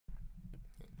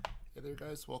Hey there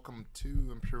guys, welcome to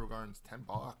Imperial Gardens 10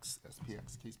 box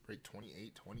SPX case break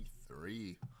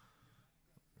 28-23.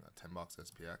 10 box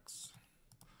SPX.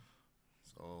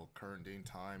 So current day and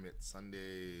time, it's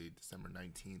Sunday, December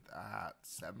 19th at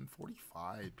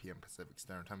 7:45 p.m. Pacific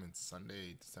Standard Time, and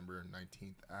Sunday, December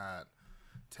 19th at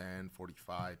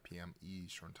 10:45 p.m.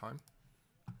 Eastern Time.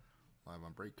 Live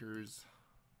on Breakers,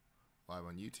 live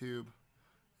on YouTube,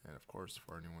 and of course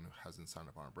for anyone who hasn't signed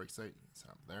up on our break site, you can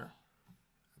sign up there.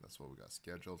 That's what we got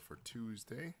scheduled for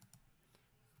Tuesday.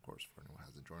 Of course, for anyone who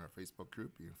hasn't joined our Facebook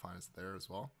group, you can find us there as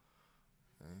well.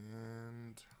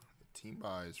 And the team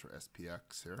buys for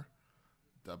SPX here.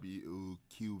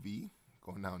 WQV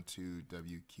going down to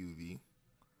WQV.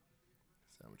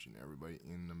 Sandwiching everybody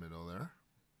in the middle there.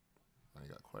 I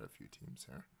got quite a few teams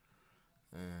here.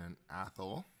 And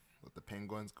Athol with the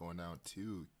Penguins going down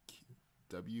to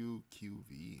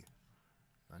WQV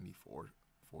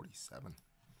 94-47.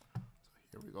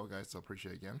 Here we go, guys. So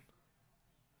appreciate it again.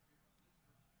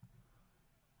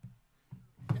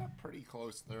 Yeah, pretty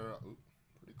close there. Ooh,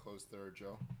 pretty close there,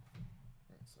 Joe.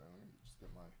 Alright, so let me just get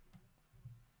my.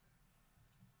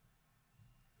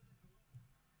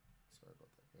 Sorry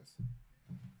about that, guys.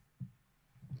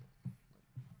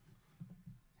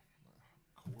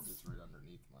 My cord is right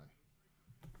underneath my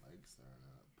legs there,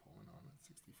 and pulling on at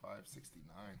 65, 69.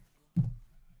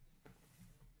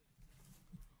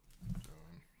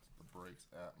 Breaks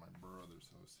at my brother's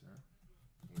house here.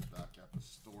 We'll be back at the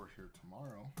store here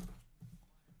tomorrow.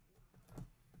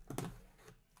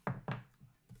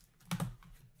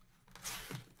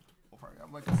 We'll probably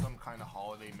have like some kind of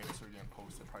holiday mixer again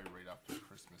posted probably right after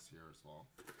Christmas here as well.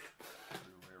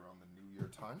 Probably right around the New Year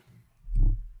time.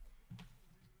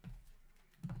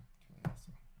 Okay,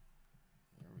 so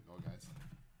here we go, guys.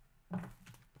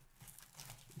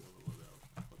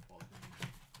 Football game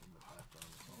in the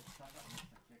background as well.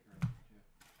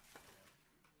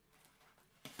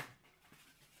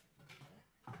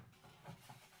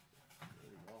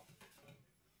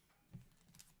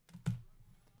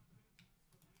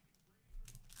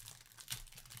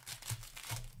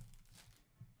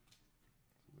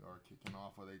 We are kicking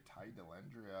off with a Ty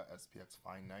Dellandrea SPX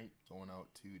Fine Night going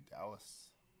out to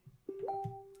Dallas.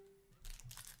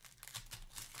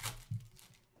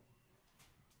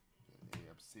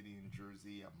 A Obsidian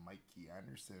jersey of Mikey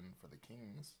Anderson for the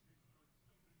Kings.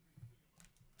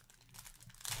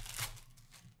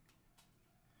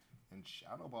 And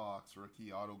Shadowbox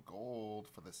rookie auto gold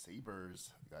for the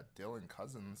Sabres. We got Dylan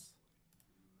Cousins.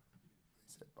 I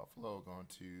said Buffalo going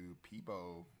to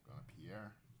Peebo, going to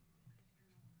Pierre.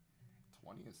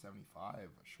 20/75,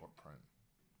 a short print.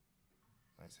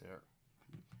 Nice hair.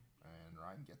 And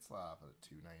Ryan Getzlaf at a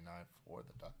 $2.99 for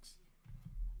the Ducks.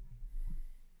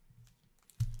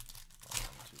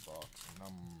 Box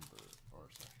number, or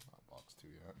sorry, not box 2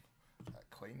 yet.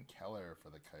 Clayton Keller for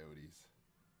the Coyotes.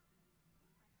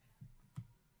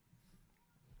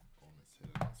 Bonus hit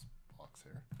in this box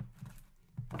here.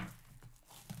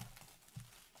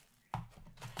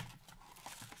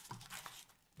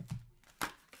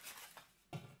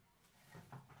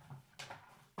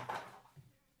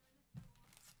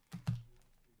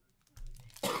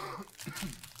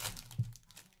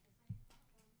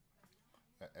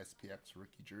 SPX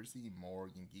rookie jersey,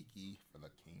 Morgan Geeky for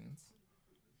the Canes.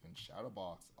 And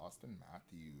Shadowbox, Austin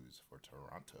Matthews for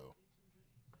Toronto.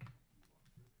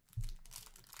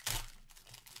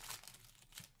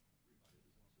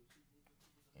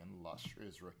 And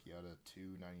Lustrous rookie out of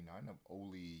 $2.99 of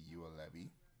Oli Uelevi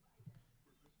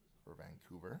for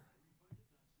Vancouver.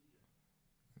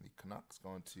 And the Canucks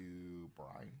going to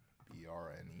Brian,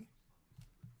 BRNE.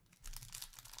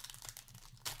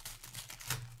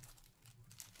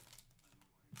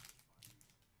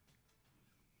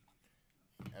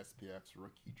 SPX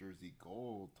rookie jersey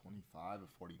gold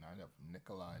 25/49 of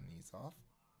Nikolai Nizov.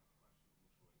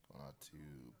 Going out to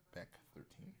Beck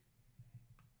 13.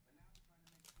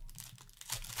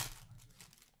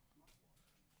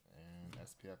 And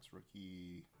SPX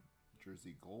rookie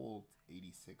jersey gold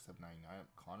 86/99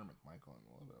 of Connor McMichael, and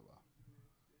a little bit of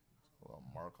a little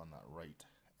mark on that right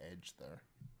edge there.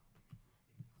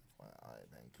 FYI,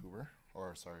 Vancouver,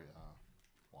 or sorry,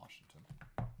 Washington.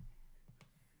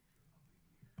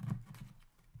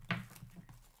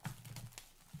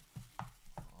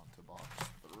 Box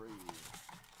 3.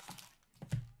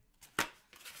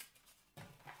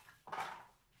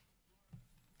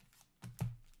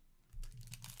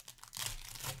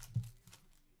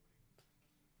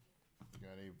 We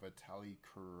got a Vitaly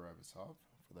Kurevsov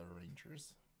for the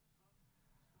Rangers.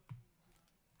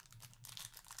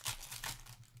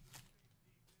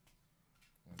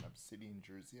 Obsidian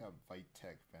jersey of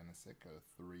Vitek Vanisic,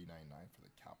 a $3.99 for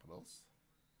the Capitals.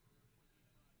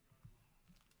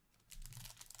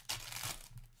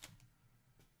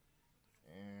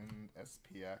 And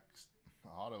SPX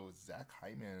auto Zach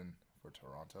Hyman for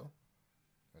Toronto.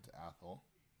 Went to Athol.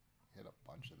 Hit a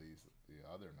bunch of these the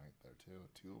other night there too.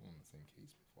 2 of them in the same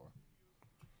case before.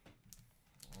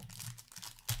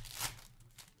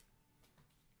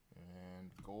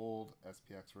 And gold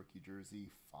SPX rookie jersey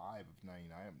 5 of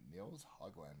 99 of Nils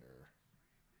Hoglander.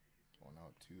 Going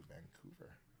out to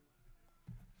Vancouver.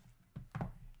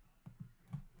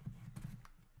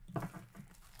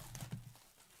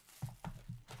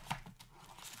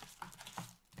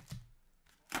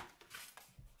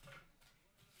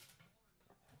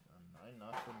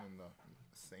 Nothing in the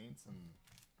Saints and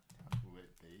Tampa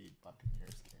Bay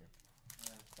Buccaneers game.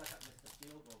 Yeah, stuck up missed the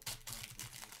field goal.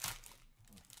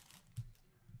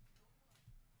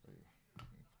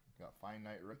 Got fine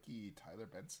night rookie Tyler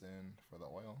Benson for the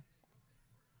Oil.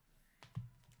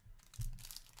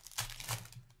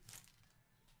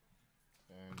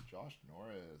 And Josh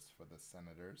Norris for the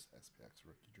Senators, SPX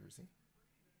rookie jersey.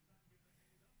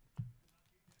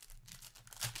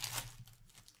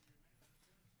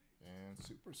 And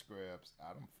Superscripts,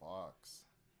 Adam Fox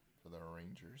for the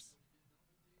Rangers.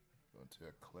 Going to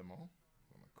a Climo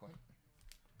on the Clint.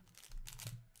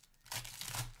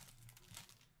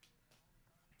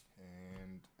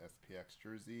 And SPX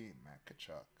jersey, Matt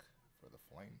Tkachuk for the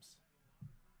Flames.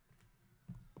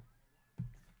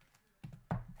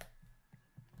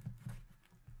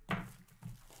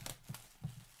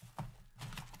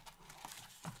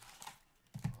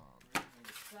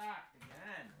 Sacked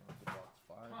again. The box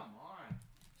 5. Come on.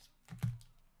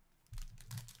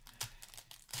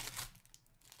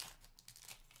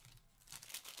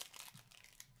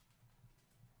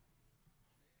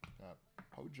 Got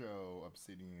Pojo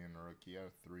Obsidian rookie out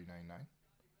of $3.99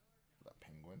 for the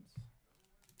Penguins.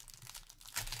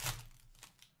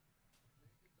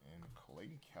 And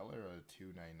Clayton Keller at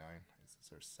 $2.99. Is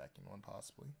this our second one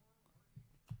possibly?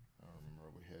 I don't remember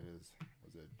what we hit.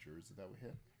 Was it a jersey that we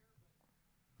hit?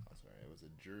 Oh, sorry, it was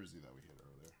a jersey that we hit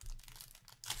earlier.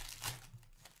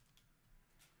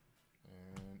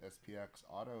 And SPX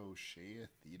auto Shea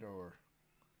Theodore.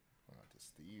 Going out to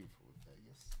Steve with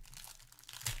Vegas.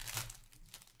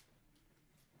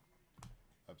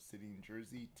 Obsidian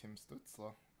jersey Tim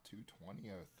Stützle, 220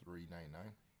 out of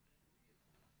 399.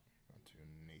 On to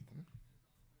Nathan.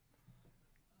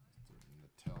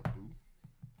 Natal Boo.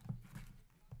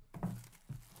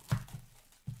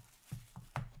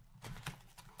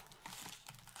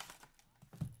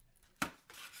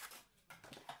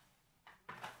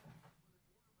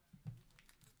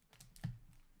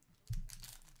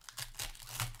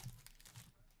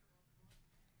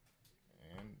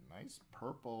 Nice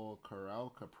purple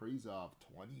Kirill Kaprizov,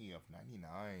 20 of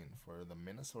 99 for the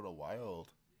Minnesota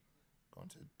Wild. Going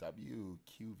to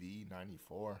WQV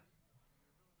 94.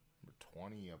 Number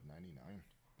 20 of 99.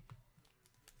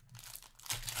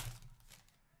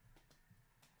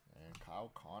 And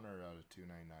Kyle Connor out of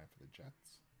 299 for the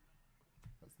Jets.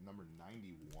 That's number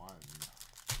 91.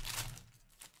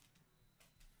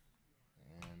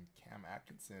 And Cam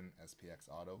Atkinson, SPX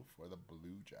Auto for the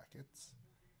Blue Jackets.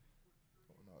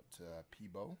 Going out to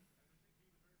Peebo.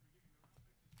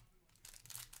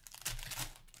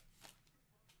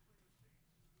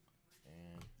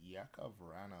 And Jakub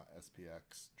Vrana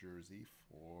SPX jersey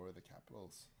for the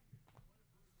Capitals.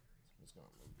 So I'm just going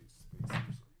to move these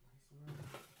spacers.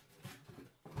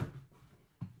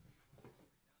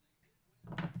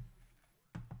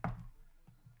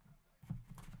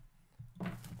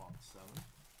 Box 7.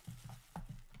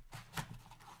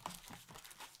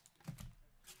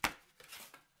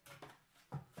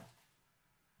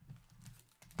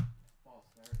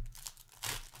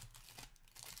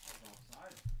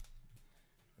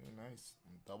 Nice.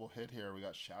 Double hit here. We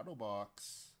got Shadow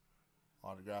Box.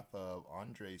 Autograph of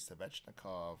Andrei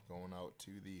Svechnikov going out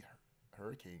to the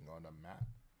Hurricane. Going to Matt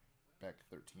Beck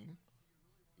 13.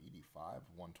 85,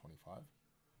 125.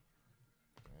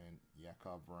 And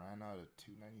Jakub Vrana to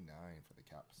 299 for the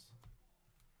Caps.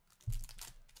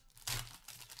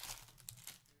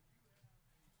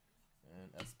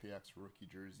 And SPX rookie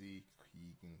jersey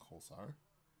Keegan Kolesar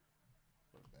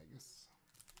for Vegas.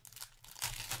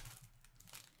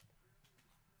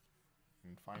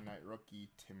 And finite rookie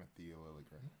Timothy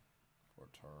Liljegren for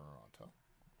Toronto.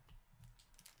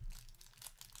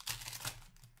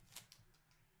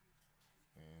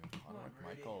 And Connor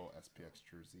McMichael SPX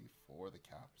jersey for the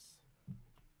Caps.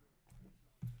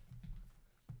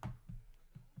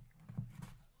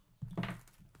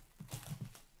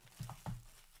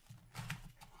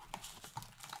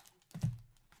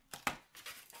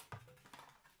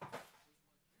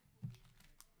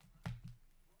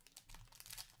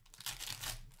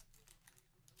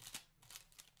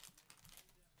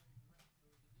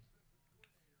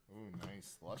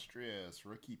 Illustrious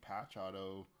rookie patch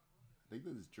auto. I think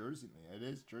this is jersey. It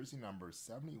is jersey number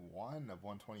 71 of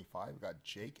 125. We got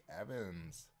Jake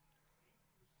Evans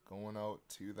going out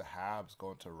to the Habs,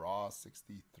 going to Ross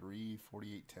 63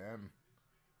 48 10.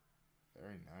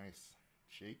 Very nice.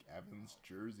 Jake Evans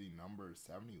jersey number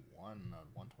 71 of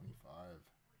 125.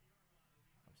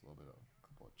 There's a little bit of a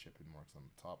couple of chipping marks on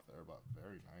the top there, but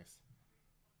very nice.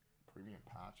 Premium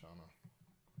patch on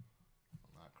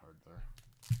that card there.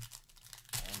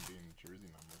 And being jersey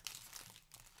number.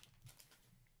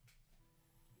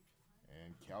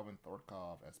 And Calvin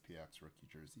Thorkov SPX rookie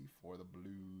jersey for the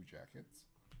Blue Jackets.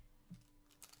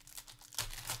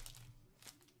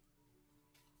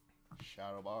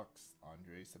 Shadow box,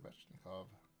 Andrei Svechnikov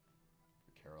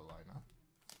for Carolina.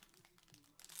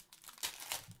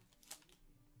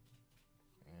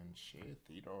 And Shea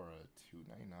Theodore,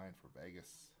 $2.99 for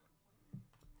Vegas.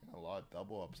 And a lot of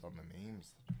double ups on the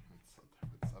names. It's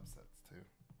different subsets too.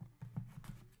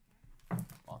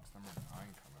 Box number 9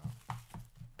 coming out.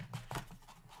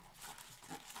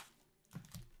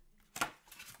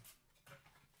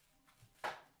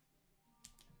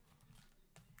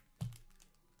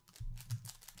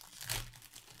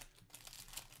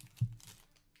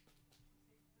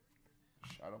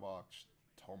 Shadowbox,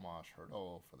 Tomas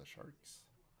Hertl for the Sharks.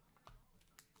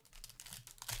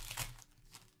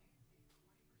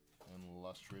 And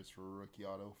Illustrious rookie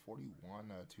auto 41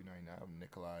 $2.99 of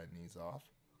Nikolai Nizov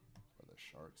for the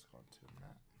Sharks. On to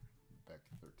Matt Beck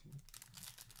 13.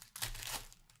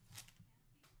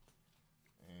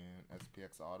 And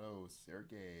SPX auto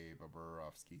Sergei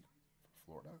Bobrovsky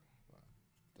for Florida.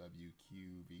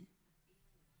 WQV.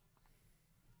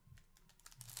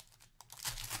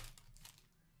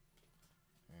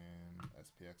 And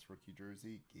SPX rookie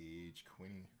jersey, Gage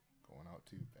Quinney going out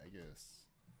to Vegas.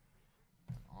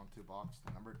 And on to box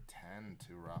number 10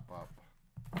 to wrap up.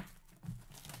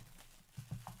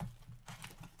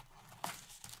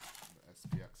 The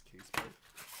SPX case break.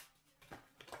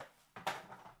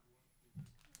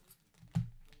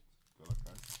 Good luck,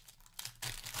 guys.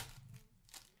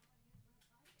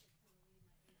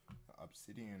 The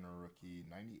Obsidian rookie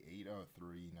 98 of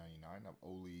 399 of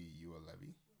Oli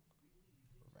Uelevi.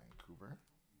 Vancouver.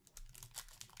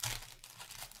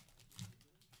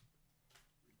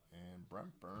 And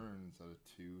Brent Burns at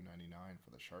a $2.99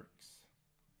 for the Sharks.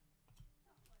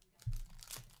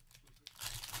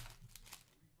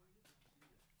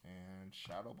 And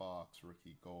Shadowbox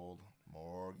rookie gold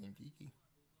Morgan Geeky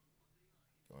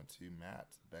going to Matt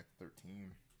Beck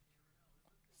 13.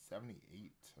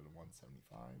 78 to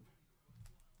 175.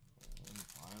 And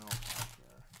final pack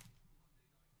there.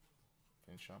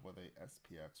 Finish up with a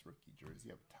SPX rookie jersey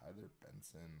of Tyler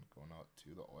Benson going out to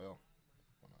the Oil.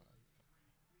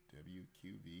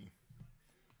 WQV.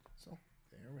 So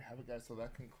there we have it, guys. So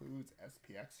that concludes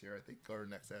SPX here. I think our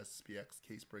next SPX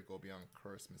case break will be on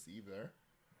Christmas Eve there.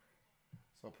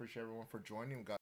 So appreciate everyone for joining. We got